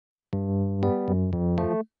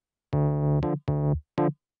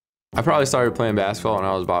I probably started playing basketball when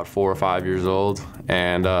I was about 4 or 5 years old,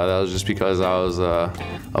 and that was just because I was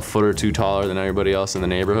a foot or two taller than everybody else in the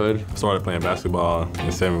neighborhood. I started playing basketball in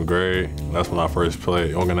 7th grade. That's when I first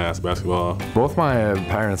played organized basketball. Both my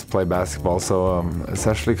parents play basketball, so it's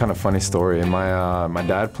actually kind of a funny story. My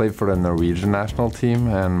dad played for the Norwegian national team,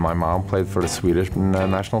 and my mom played for the Swedish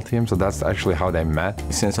national team, so that's actually how they met.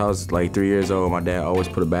 Since I was like 3 years old, my dad always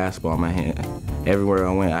put a basketball in my hand. Everywhere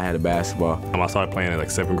I went, I had a basketball. I started playing in like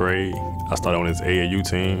 7th grade. I started on his AAU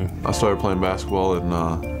team. I started playing basketball in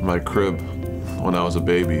my crib when I was a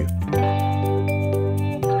baby.